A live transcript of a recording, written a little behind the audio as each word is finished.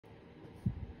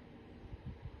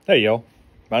Hey y'all,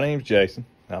 my name's Jason.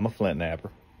 I'm a flint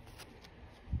napper.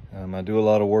 I do a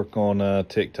lot of work on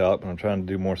TikTok, and I'm trying to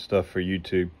do more stuff for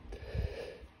YouTube.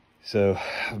 So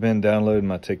I've been downloading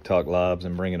my TikTok lives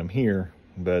and bringing them here,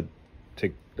 but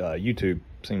YouTube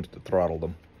seems to throttle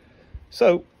them.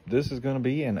 So this is going to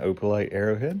be an opalite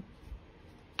arrowhead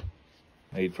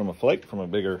made from a flake from a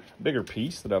bigger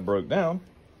piece that I broke down,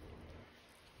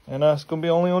 and it's going to be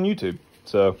only on YouTube.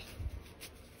 So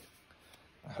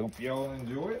I hope y'all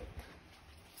enjoy it.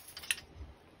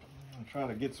 I'm trying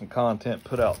to get some content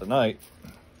put out tonight.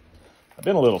 I've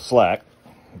been a little slack,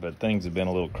 but things have been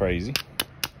a little crazy,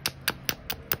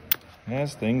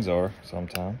 as things are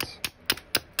sometimes.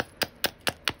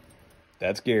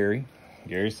 That's Gary.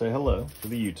 Gary, say hello to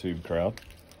the YouTube crowd.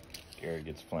 Gary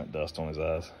gets flint dust on his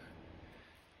eyes.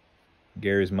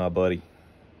 Gary's my buddy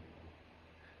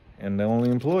and the only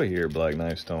employee here at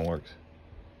BlackKnife Stoneworks.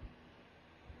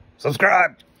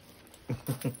 Subscribe!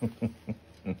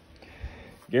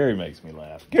 Gary makes me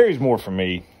laugh. Gary's more for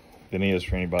me than he is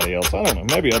for anybody else. I don't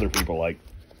know. Maybe other people like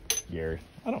Gary.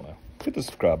 I don't know. Hit the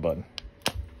subscribe button.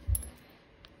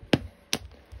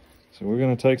 So we're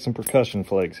going to take some percussion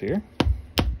flakes here.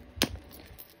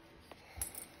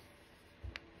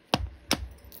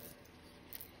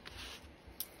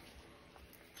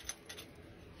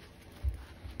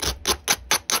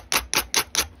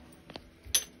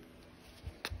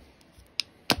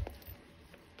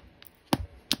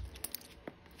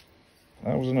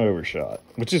 That was an overshot,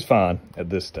 which is fine at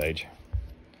this stage.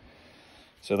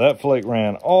 So that flake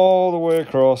ran all the way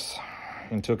across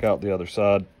and took out the other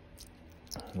side.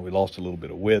 And we lost a little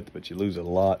bit of width, but you lose a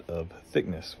lot of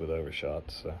thickness with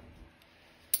overshots. So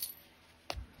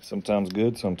sometimes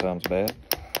good, sometimes bad.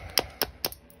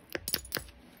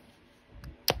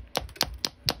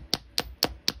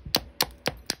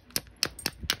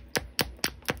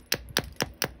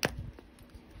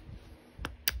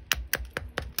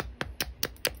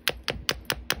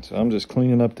 So I'm just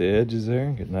cleaning up the edges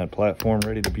there, getting that platform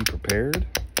ready to be prepared.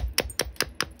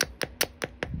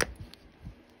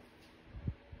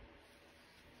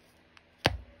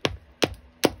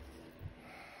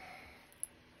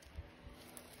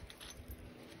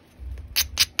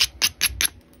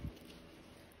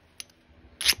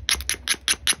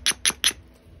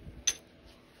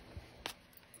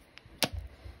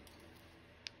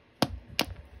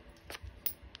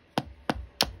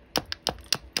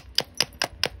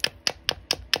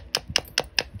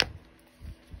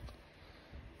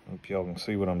 Hope y'all can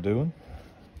see what I'm doing.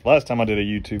 Last time I did a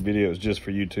YouTube video, it was just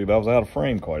for YouTube. I was out of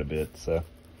frame quite a bit, so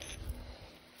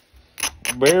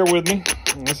bear with me.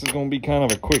 This is going to be kind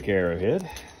of a quick arrowhead.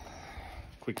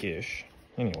 Quick-ish.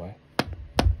 Anyway.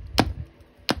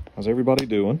 How's everybody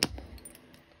doing?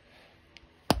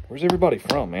 Where's everybody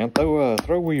from, man?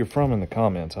 Throw where you're from in the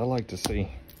comments. I like to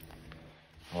see,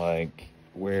 like,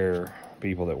 where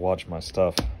people that watch my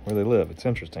stuff, where they live. It's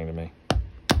interesting to me.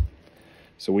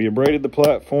 So we abraded the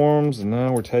platforms, and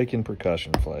now we're taking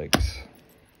percussion flakes.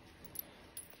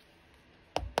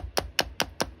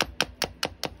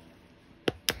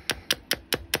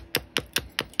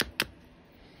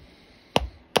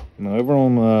 Now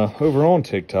over on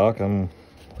TikTok, I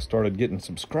started getting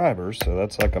subscribers, so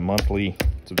that's like a monthly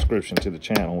subscription to the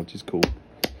channel, which is cool.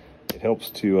 It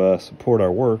helps to support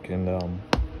our work, and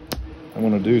I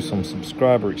want to do some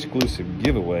subscriber exclusive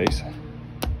giveaways.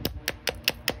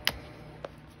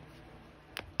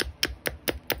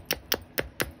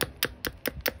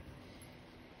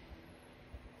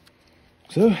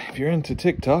 So, if you're into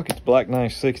TikTok, it's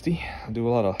BlackKnife 60. I do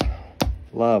a lot of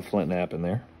live flint nap in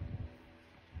there.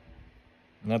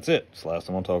 And that's it. It's the last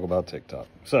time I'll talk about TikTok.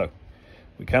 So,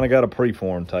 we kind of got a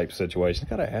preform type situation.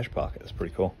 Got an ash pocket. That's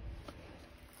pretty cool.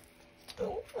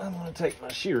 So, I'm going to take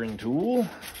my shearing tool.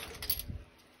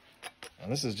 And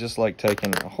this is just like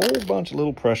taking a whole bunch of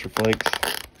little pressure flakes.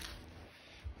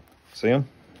 See them?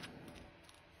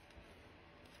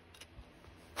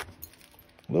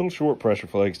 Little short pressure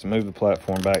flakes to move the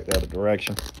platform back the other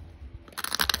direction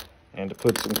and to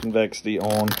put some convexity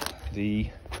on the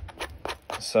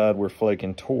side we're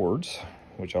flaking towards,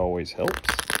 which always helps.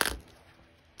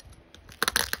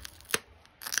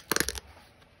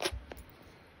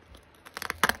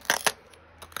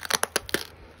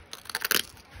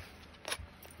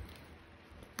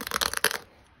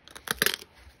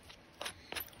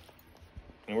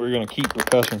 And we're going to keep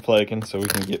percussion flaking so we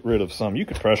can get rid of some. You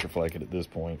could pressure flake it at this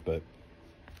point, but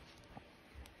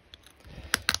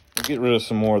we'll get rid of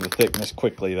some more of the thickness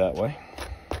quickly that way.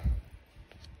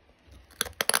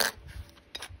 The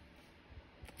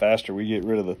faster we get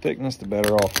rid of the thickness, the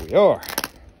better off we are.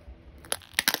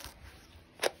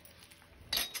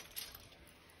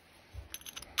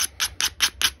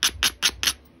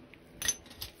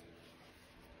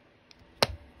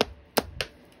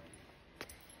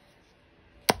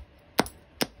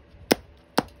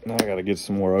 Now I gotta get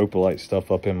some more opalite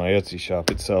stuff up in my Etsy shop.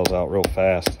 It sells out real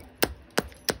fast,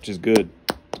 which is good.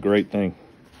 It's a great thing.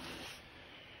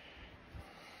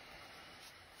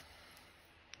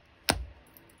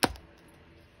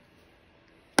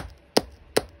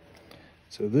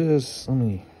 So this, let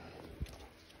me,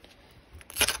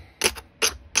 if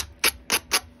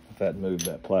that moved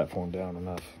that platform down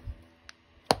enough.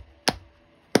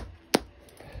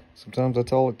 Sometimes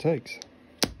that's all it takes.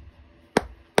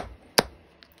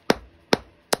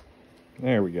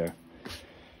 There we go.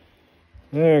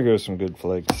 There goes some good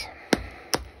flakes.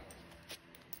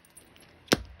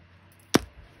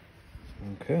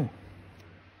 Okay.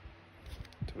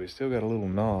 So we still got a little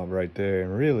knob right there,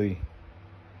 and really,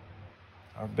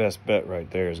 our best bet right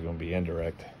there is going to be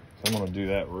indirect. So I'm going to do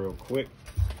that real quick.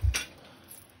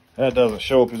 That doesn't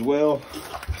show up as well.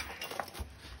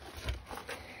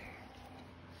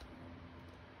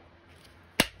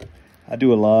 I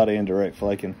do a lot of indirect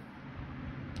flaking.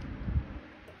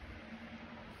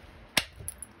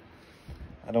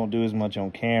 I don't do as much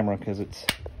on camera because it's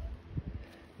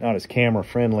not as camera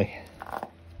friendly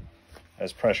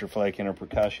as pressure flaking or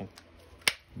percussion,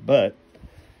 but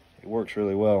it works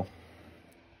really well.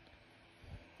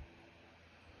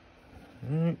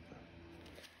 All right.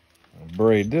 I'll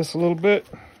braid this a little bit.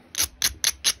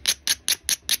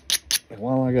 And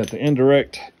while I got the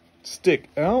indirect stick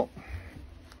out,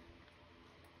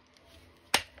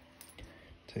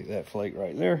 take that flake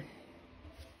right there.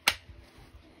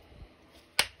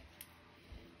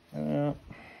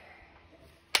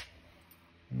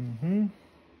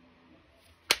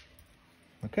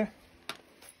 Okay.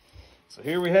 So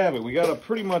here we have it. We got a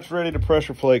pretty much ready to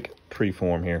pressure flake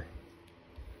preform here.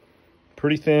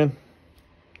 Pretty thin.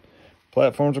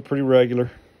 Platforms are pretty regular.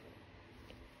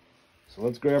 So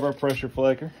let's grab our pressure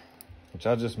flaker, which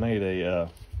I just made a,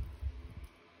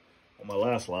 on my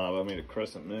last live, I made a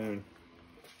crescent moon.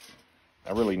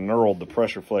 I really knurled the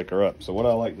pressure flaker up. So what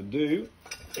I like to do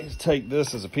is take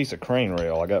this as a piece of crane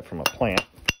rail I got from a plant.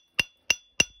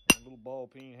 A little ball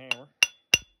peen hammer.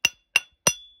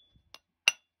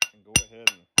 And go ahead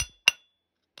and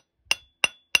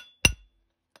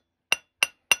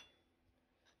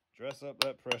dress up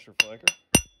that pressure flaker.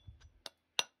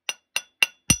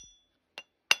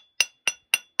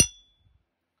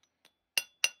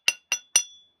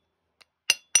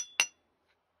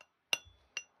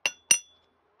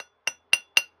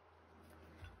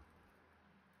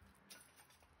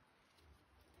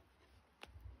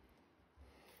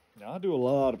 Now I do a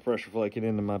lot of pressure flaking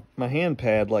into my hand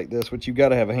pad like this, which you've got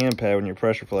to have a hand pad when you're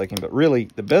pressure flaking, but really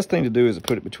the best thing to do is to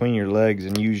put it between your legs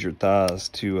and use your thighs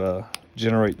to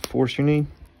generate the force you need.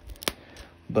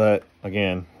 But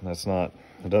again, that's not,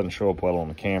 it doesn't show up well on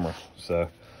the camera, so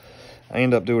I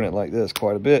end up doing it like this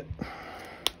quite a bit.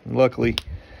 And luckily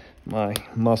my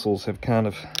muscles have kind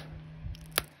of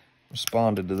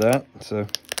responded to that, so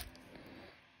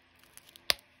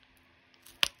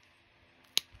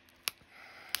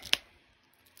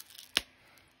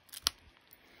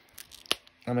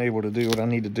I'm able to do what I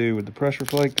need to do with the pressure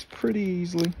flakes pretty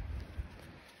easily,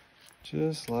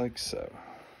 just like so.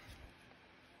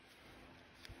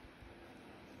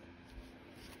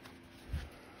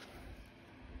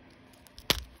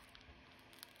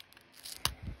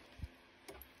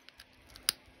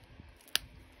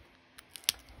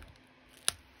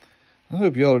 I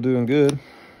hope y'all are doing good.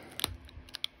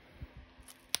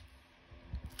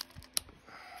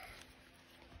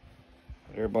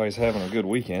 Everybody's having a good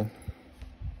weekend.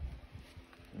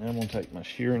 Now I'm going to take my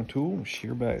shearing tool and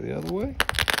shear back the other way.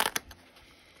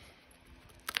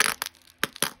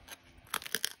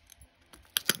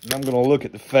 And I'm going to look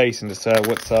at the face and decide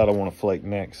what side I want to flake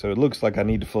next. So it looks like I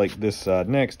need to flake this side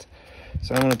next.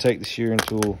 So I'm going to take the shearing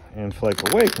tool and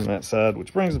flake away from that side,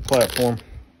 which brings the platform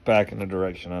back in the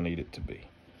direction I need it to be.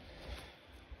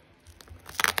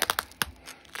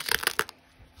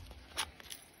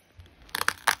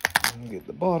 And get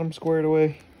the bottom squared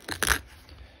away.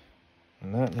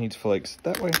 And that needs flakes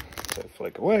that way, so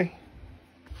flake away.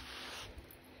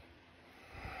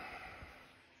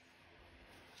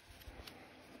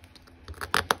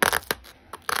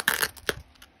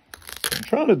 I'm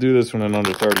trying to do this one in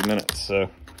under 30 minutes, so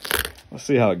let's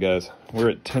see how it goes. We're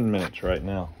at 10 minutes right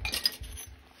now.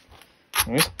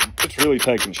 It's really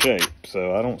taking shape,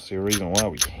 so I don't see a reason why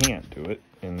we can't do it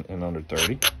in under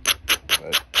 30.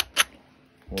 But,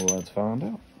 well, let's find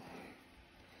out.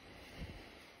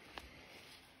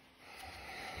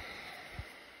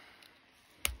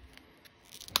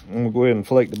 And we'll go ahead and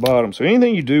flake the bottom. So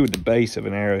anything you do with the base of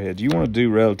an arrowhead, you want to do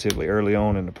relatively early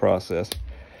on in the process.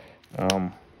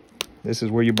 This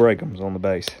is where you break them, is on the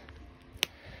base.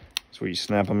 That's where you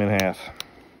snap them in half.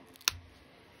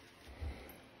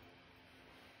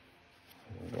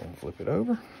 flip it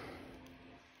over.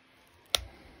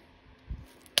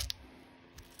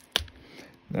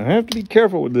 Now I have to be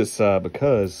careful with this side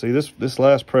because, see, this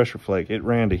last pressure flake, it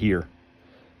ran to here.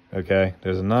 Okay,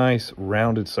 there's a nice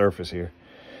rounded surface here.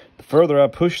 The further I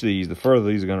push these, the further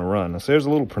these are going to run. Now, so there's a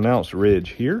little pronounced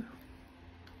ridge here.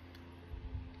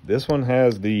 This one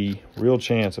has the real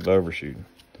chance of overshooting,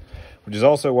 which is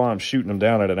also why I'm shooting them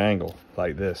down at an angle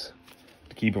like this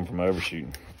to keep them from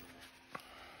overshooting.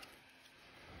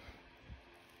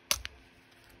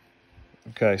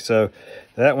 Okay, so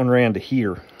that one ran to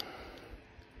here.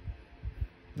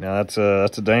 Now that's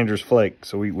a dangerous flake.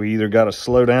 So we either got to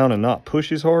slow down and not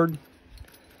push as hard.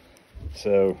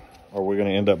 So, or we're going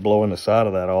to end up blowing the side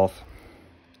of that off.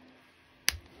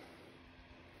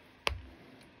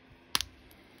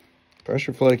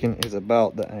 Pressure flaking is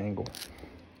about the angle.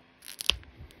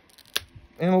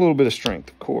 And a little bit of strength,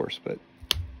 of course, but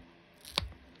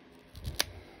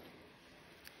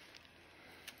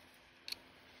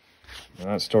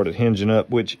I started hinging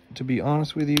up, which, to be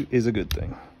honest with you, is a good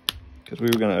thing. Because we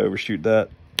were going to overshoot that.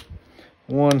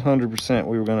 100%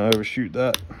 we were going to overshoot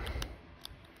that.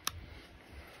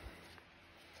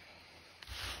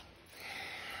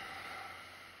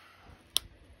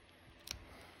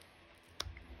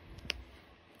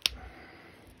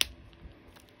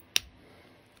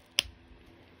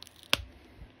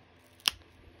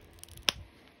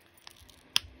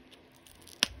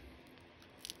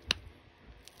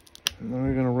 And then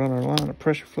we're going to run our line of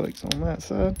pressure flakes on that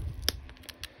side.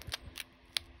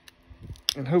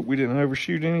 And hope we didn't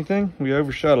overshoot anything. We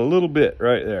overshot a little bit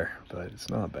right there, but it's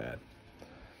not bad.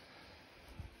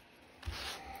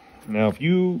 Now, if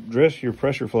you dress your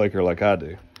pressure flaker like I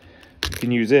do, you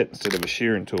can use it instead of a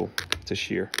shearing tool to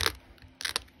shear.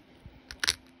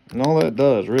 And all that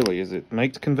does, really, is it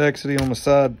makes convexity on the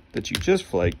side that you just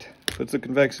flaked, puts the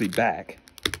convexity back,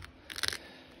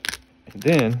 and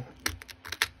then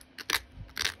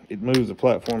it moves the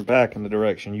platform back in the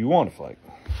direction you want to flake.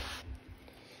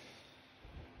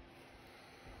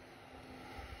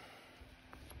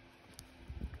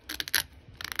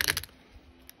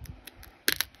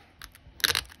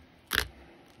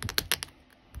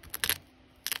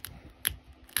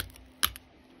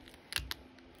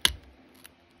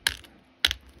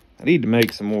 I need to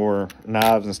make some more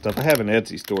knives and stuff. I have an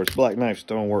Etsy store. It's BlackKnife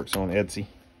Stoneworks on Etsy.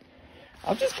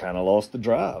 I've just kind of lost the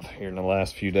drive here in the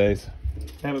last few days.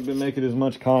 Haven't been making as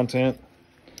much content.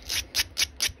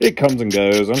 It comes and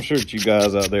goes. I'm sure that you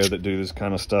guys out there that do this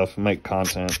kind of stuff, make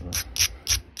content and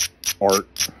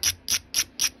art,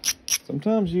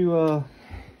 sometimes you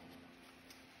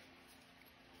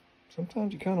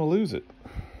kind of lose it.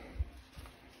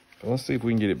 But let's see if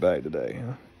we can get it back today.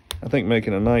 Huh? I think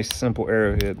making a nice simple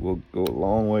arrowhead will go a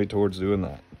long way towards doing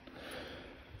that.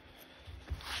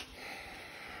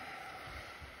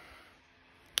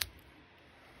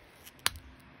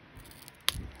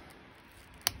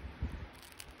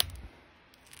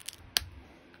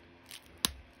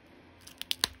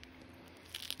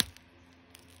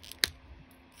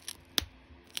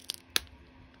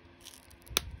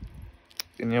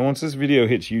 And yeah, once this video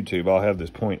hits YouTube, I'll have this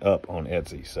point up on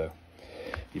Etsy. So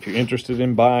if you're interested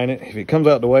in buying it, if it comes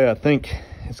out the way I think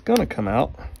it's going to come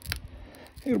out,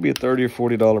 it'll be a $30 or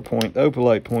 $40 point. The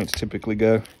opalite points typically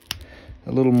go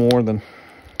a little more than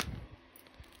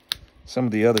some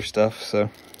of the other stuff. So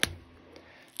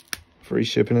free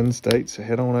shipping in the States. So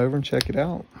head on over and check it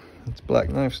out. It's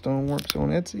BlackKnife Stoneworks on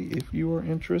Etsy if you are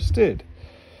interested.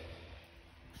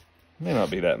 May not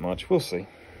be that much. We'll see.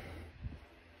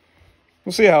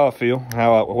 We'll see how I feel,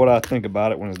 what I think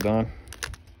about it when it's done.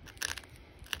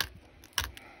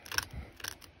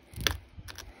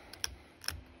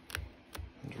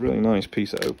 It's a really nice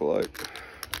piece of opalite.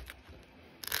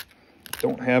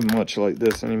 Don't have much like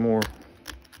this anymore.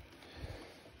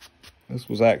 This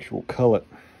was actual cullet.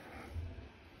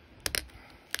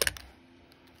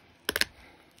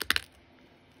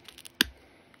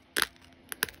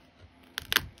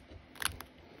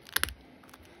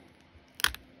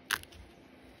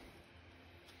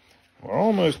 We're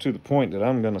almost to the point that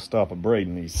I'm going to stop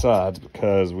abrading these sides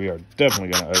because we are definitely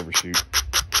going to overshoot.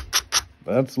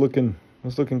 But that's looking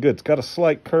good. It's got a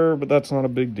slight curve, but that's not a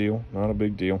big deal. Not a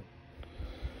big deal.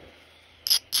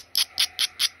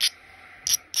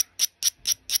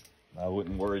 I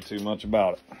wouldn't worry too much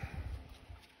about it.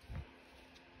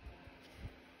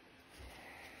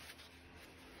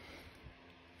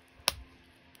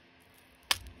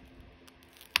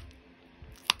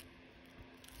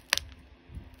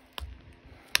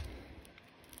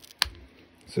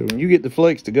 So when you get the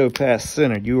flakes to go past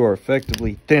center, you are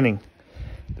effectively thinning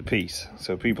the piece.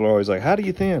 So people are always like, how do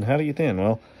you thin? How do you thin?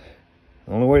 Well,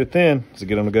 The only way to thin is to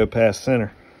get them to go past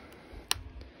center.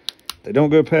 If they don't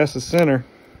go past the center,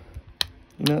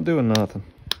 you're not doing nothing.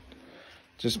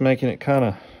 Just making it kind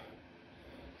of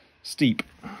steep.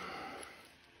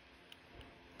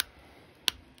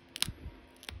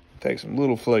 Take some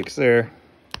little flakes there.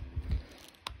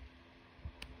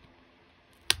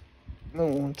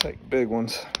 Don't want to take big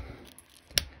ones.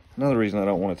 Another reason I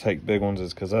don't want to take big ones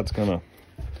is because that's going to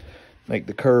make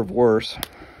the curve worse.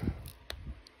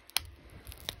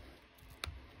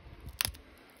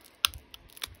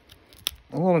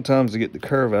 A lot of times to get the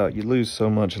curve out, you lose so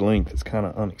much length, it's kind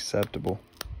of unacceptable.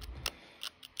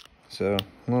 So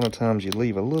a lot of times you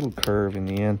leave a little curve in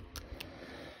the end.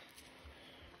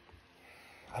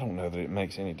 I don't know that it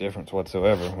makes any difference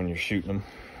whatsoever when you're shooting them.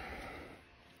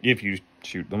 If you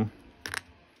shoot them.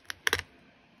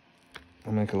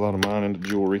 I make a lot of mine into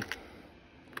jewelry.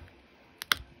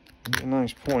 Get a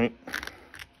nice point.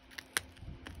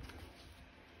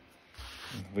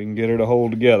 We can get her to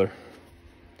hold together.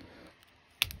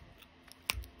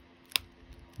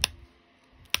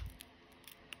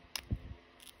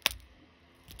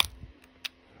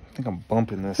 I think I'm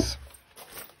bumping this,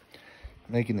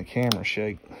 making the camera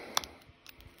shake.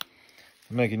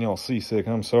 I'm making y'all seasick,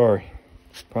 I'm sorry.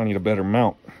 Probably need a better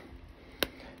mount.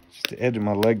 Just the edge of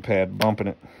my leg pad bumping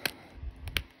it.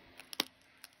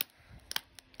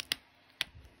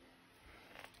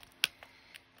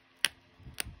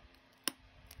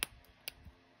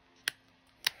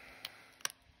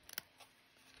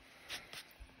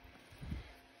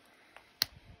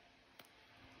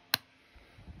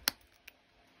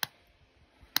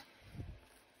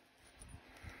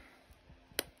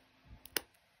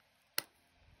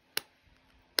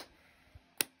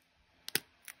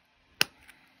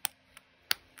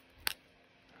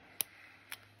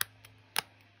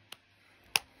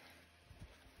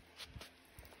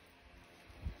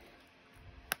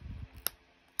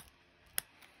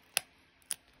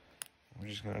 We're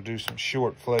just going to do some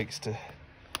short flakes to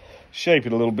shape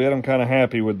it a little bit. I'm kind of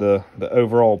happy with the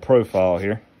overall profile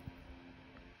here.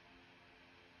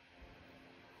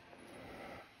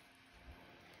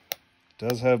 It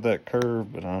does have that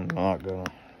curve, but I'm not gonna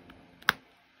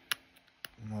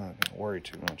worry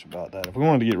too much about that. If we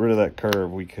wanted to get rid of that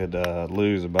curve, we could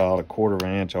lose about 1/4 of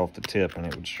an inch off the tip and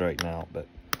it would straighten out, but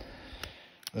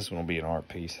this one will be an art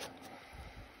piece.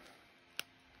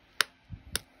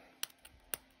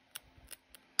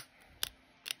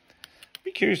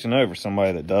 Be curious to know for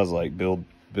somebody that does like build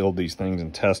these things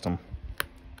and test them.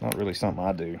 Not really something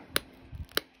I do.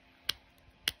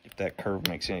 If that curve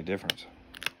makes any difference.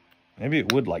 Maybe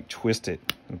it would like twist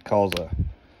it and cause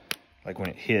like when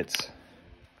it hits,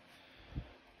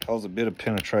 cause a bit of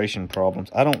penetration problems.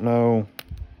 I don't know.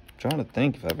 I'm trying to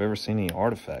think if I've ever seen any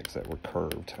artifacts that were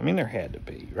curved. I mean, there had to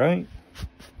be, right?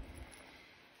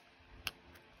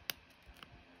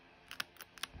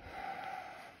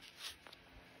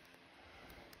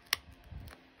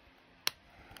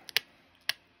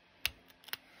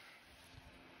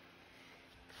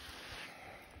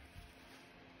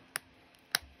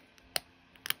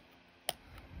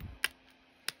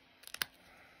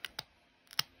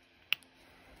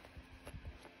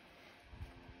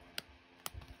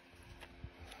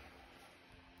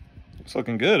 It's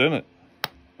looking good, isn't it?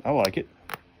 I like it.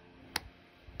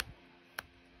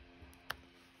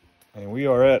 And we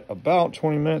are at about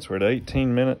 20 minutes. We're at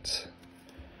 18 minutes.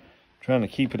 Trying to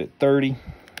keep it at 30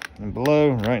 and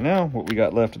below. Right now, what we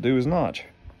got left to do is notch.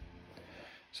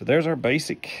 So there's our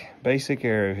basic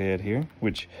arrowhead here,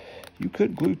 which you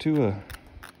could glue to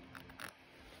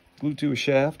a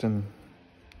shaft and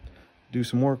do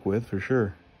some work with for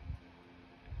sure.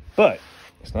 But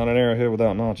it's not an arrowhead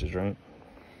without notches, right?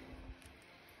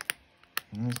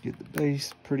 Let's get the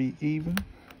base pretty even.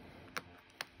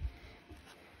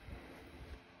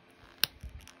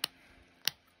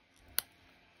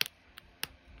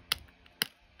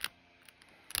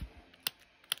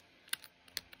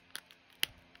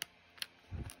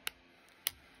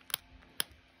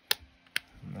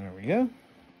 There we go.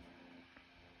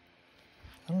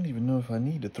 I don't even know if I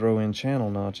need to throw in channel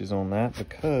notches on that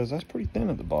because that's pretty thin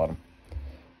at the bottom.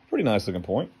 Pretty nice looking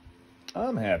point.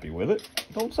 I'm happy with it.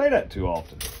 Don't say that too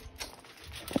often.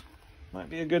 Might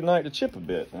be a good night to chip a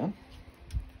bit, huh?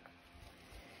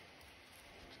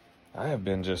 I have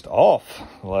been just off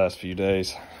the last few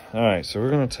days. All right, so we're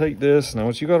gonna take this. Now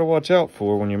what you gotta watch out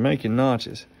for when you're making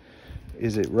notches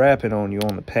is it wrapping on you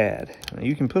on the pad. Now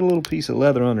you can put a little piece of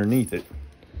leather underneath it,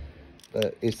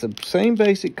 but it's the same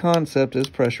basic concept as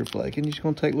pressure flaking. You're just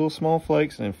gonna take little small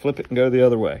flakes and then flip it and go the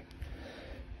other way.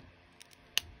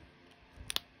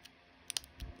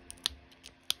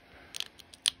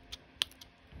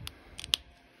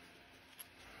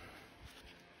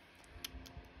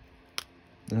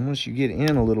 And once you get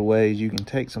in a little ways, you can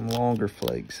take some longer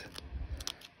flakes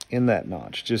in that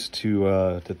notch just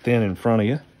to thin in front of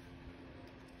you.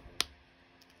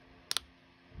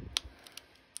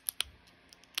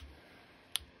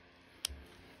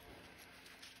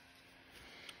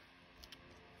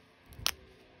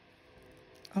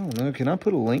 I don't know, can I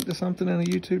put a link to something in a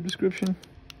YouTube description?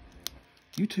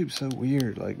 YouTube's so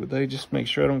weird. Like, would they just make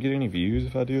sure I don't get any views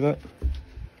if I do that?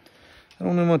 I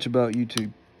don't know much about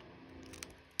YouTube.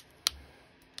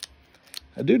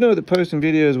 I do know that posting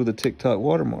videos with a TikTok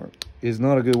watermark is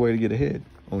not a good way to get ahead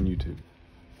on YouTube.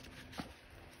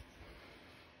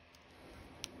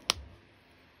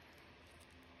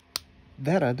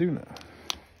 That I do know.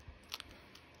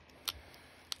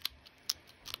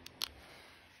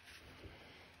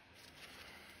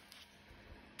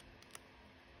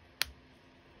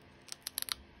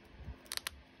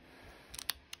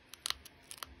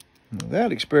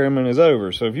 That experiment is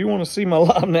over, so if you want to see my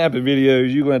live napping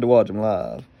videos, you're going to have to watch them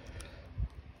live.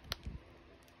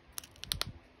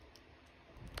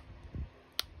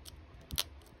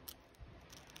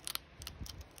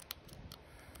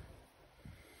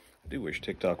 I do wish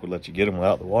TikTok would let you get them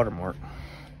without the watermark.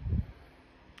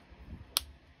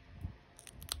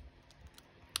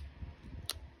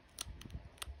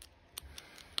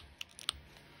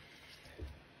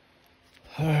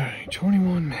 All right,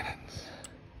 21 minutes.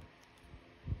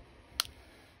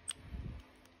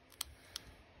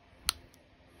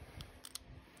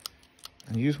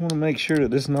 And you just want to make sure that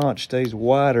this notch stays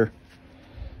wider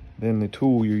than the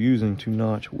tool you're using to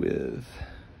notch with.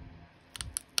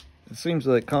 It seems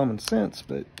like common sense,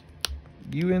 but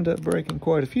you end up breaking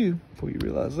quite a few before you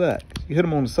realize that. You hit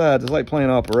them on the sides, it's like playing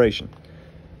Operation.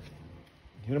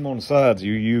 You hit them on the sides,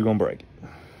 you're going to break it.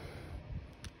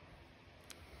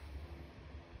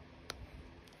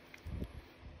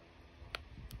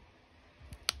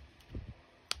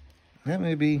 That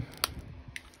may be...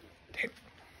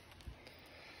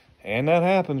 And that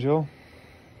happens, y'all.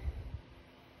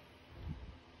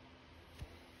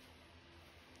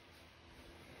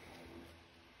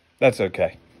 That's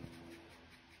okay.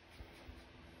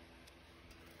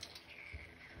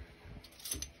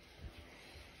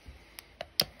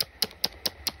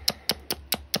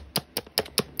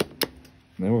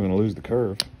 Then we're going to lose the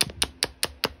curve.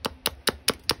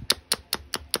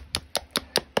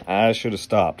 I should have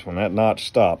stopped. When that notch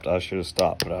stopped, I should have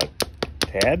stopped, but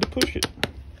I had to push it.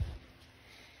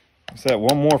 It's that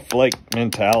one more flake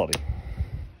mentality.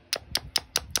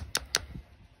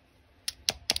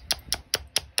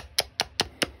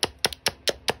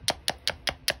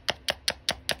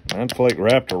 That flake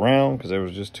wrapped around because there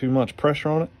was just too much pressure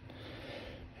on it.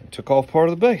 It took off part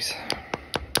of the base.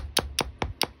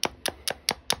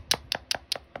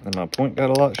 And my point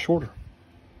got a lot shorter.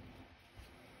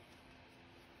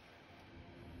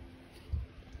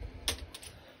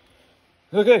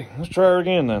 Okay, let's try her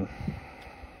again then.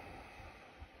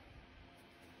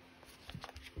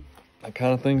 That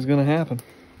kind of thing's gonna happen.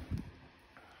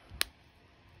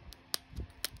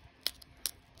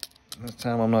 This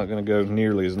time I'm not gonna go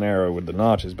nearly as narrow with the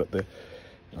notches, but the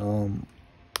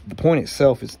point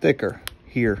itself is thicker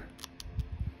here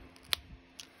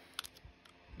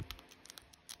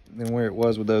than where it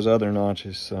was with those other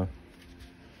notches, so.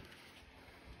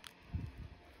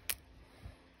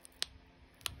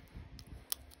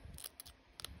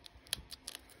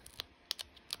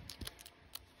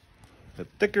 The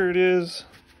thicker it is,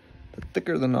 the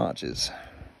thicker the notches.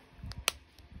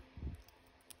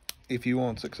 If you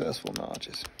want successful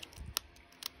notches.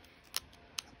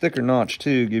 Thicker notch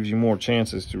too gives you more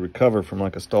chances to recover from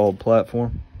like a stalled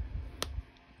platform.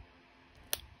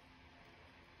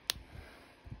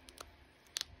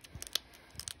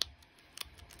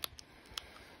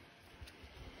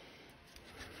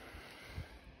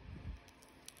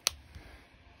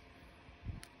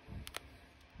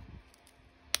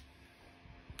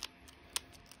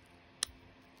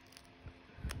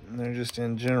 And they're just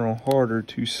in general harder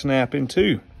to snap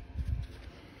into.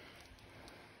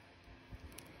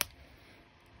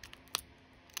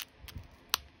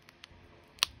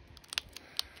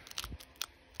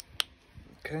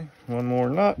 Okay, one more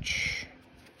notch.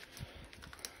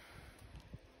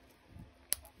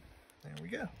 There we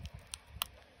go.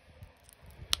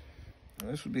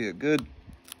 Now this would be a good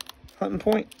hunting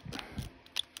point,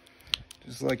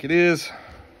 just like it is.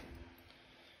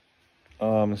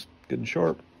 It's good and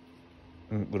sharp.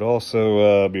 It would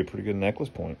also be a pretty good necklace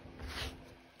point.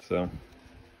 So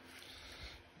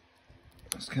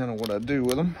that's kind of what I do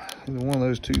with them. Either one of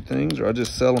those two things, or I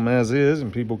just sell them as is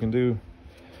and people can do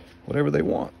whatever they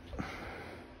want.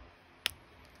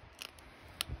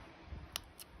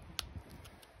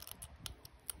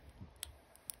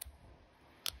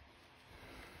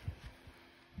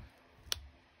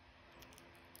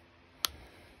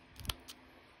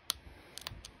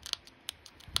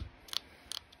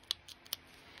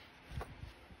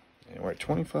 right,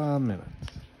 25 minutes.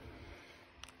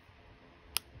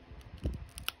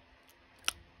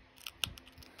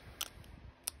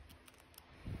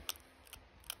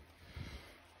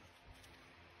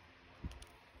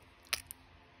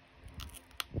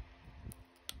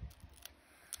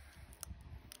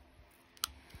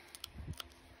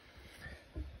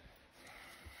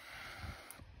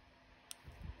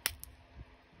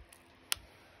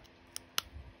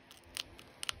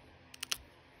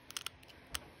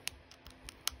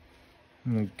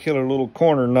 I'm gonna kill her little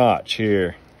corner notch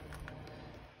here.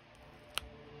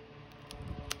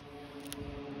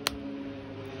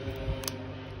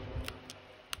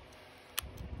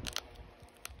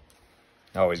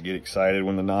 I always get excited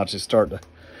when the notches start to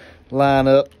line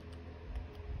up.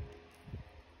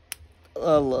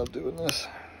 I love doing this.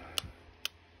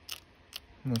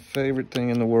 My favorite thing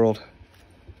in the world.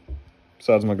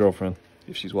 Besides my girlfriend,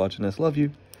 if she's watching this. Love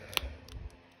you.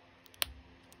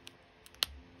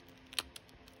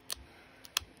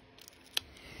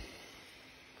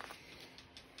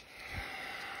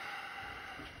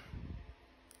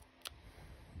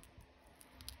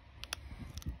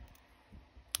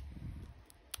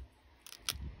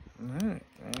 All right,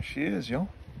 there she is, y'all.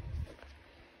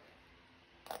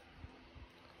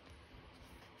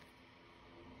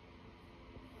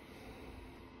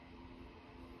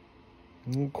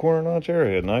 Little corner notch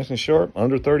area, nice and sharp,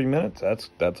 under 30 minutes.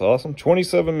 That's awesome.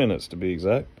 27 minutes to be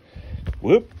exact.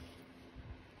 Whoop.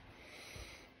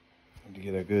 Need to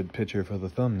get a good picture for the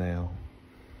thumbnail.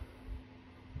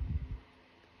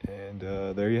 And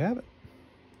there you have it.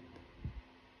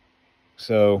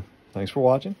 So, thanks for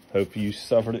watching. Hope you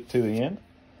suffered it to the end.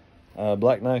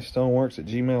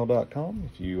 BlackKnifeStoneworks@gmail.com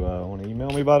if you want to email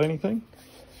me about anything.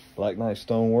 BlackKnife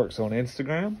Stoneworks on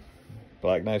Instagram.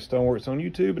 BlackKnife Stoneworks on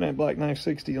YouTube, and at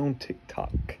BlackKnife60 on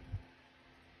TikTok.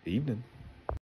 Evening.